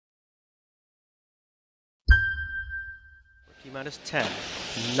T-minus 10,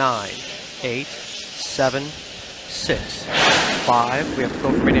 9, 8, 7, 6, 5. We have to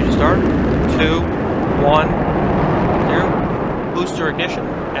go for engine start. 2, 1, 0. Booster ignition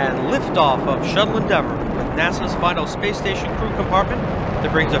and liftoff of Shuttle Endeavour with NASA's final space station crew compartment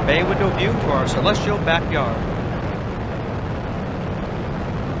that brings a bay window view to our celestial backyard.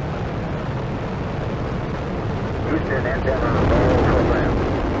 Houston, Endeavour, roll program.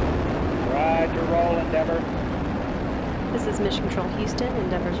 Roger, roll, Endeavour. This is Mission Control Houston.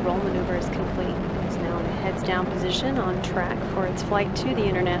 Endeavour's roll maneuver is complete. It is now in a heads-down position on track for its flight to the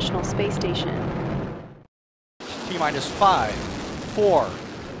International Space Station. T-minus 5, 4,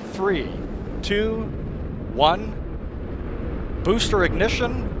 3, 2, 1. Booster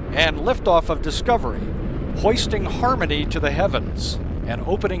ignition and liftoff of Discovery, hoisting harmony to the heavens and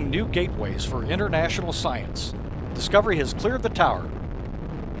opening new gateways for international science. Discovery has cleared the tower.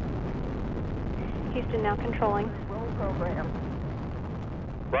 Houston now controlling. Roll program.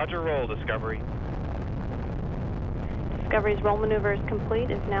 Roger, roll, Discovery. Discovery's roll maneuver is complete.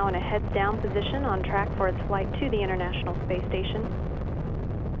 It is now in a heads-down position on track for its flight to the International Space Station.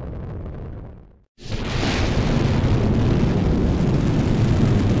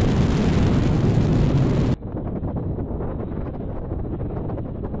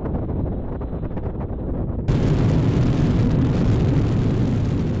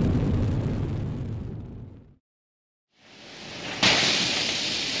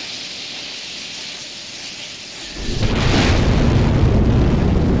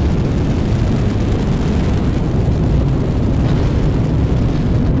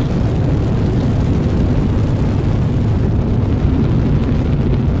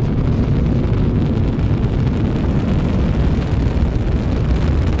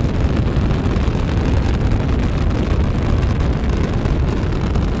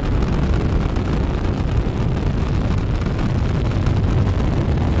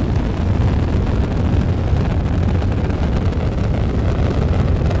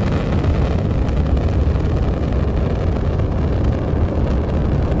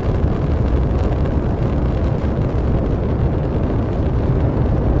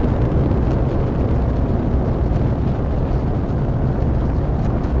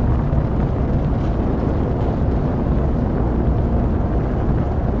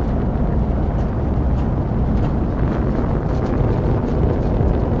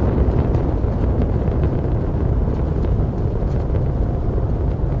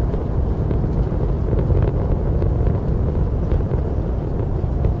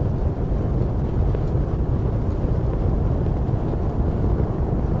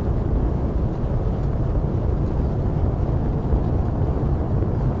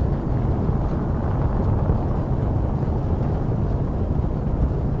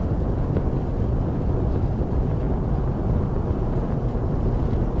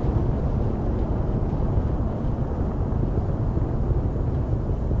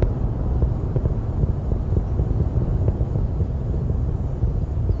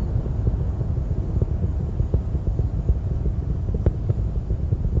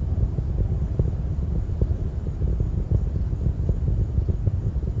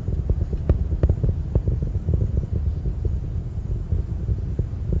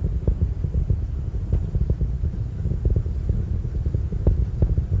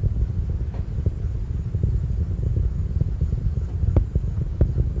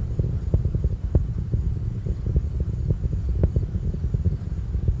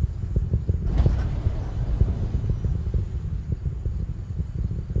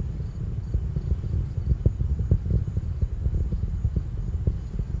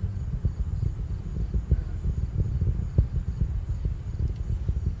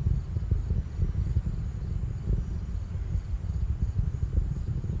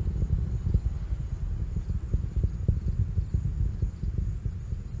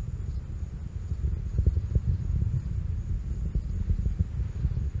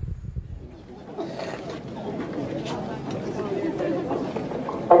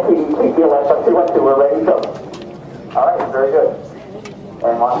 We're ready to go. All right, very good.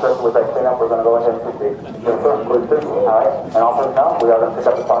 And launch circle with that cleanup, we're going to go ahead and proceed. The first booster, all right, and all personnel, we are going to pick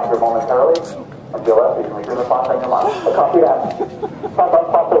up the posture momentarily. And feel left, you can resume the launch on your mark. Copy that. Pop up,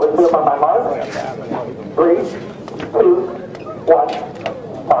 pop over, clear on my mark. 3, 2,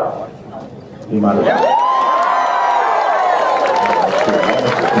 1, mark. T-minus.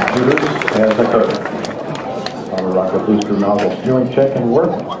 Computers has occurred. Our rocket booster nozzle fueling check and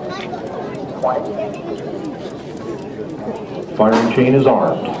work. 20. Firing chain is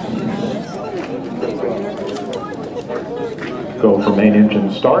armed. Go for main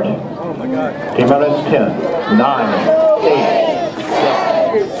engine start. Oh my God. T-minus 10, 9, 8,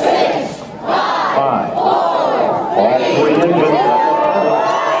 7,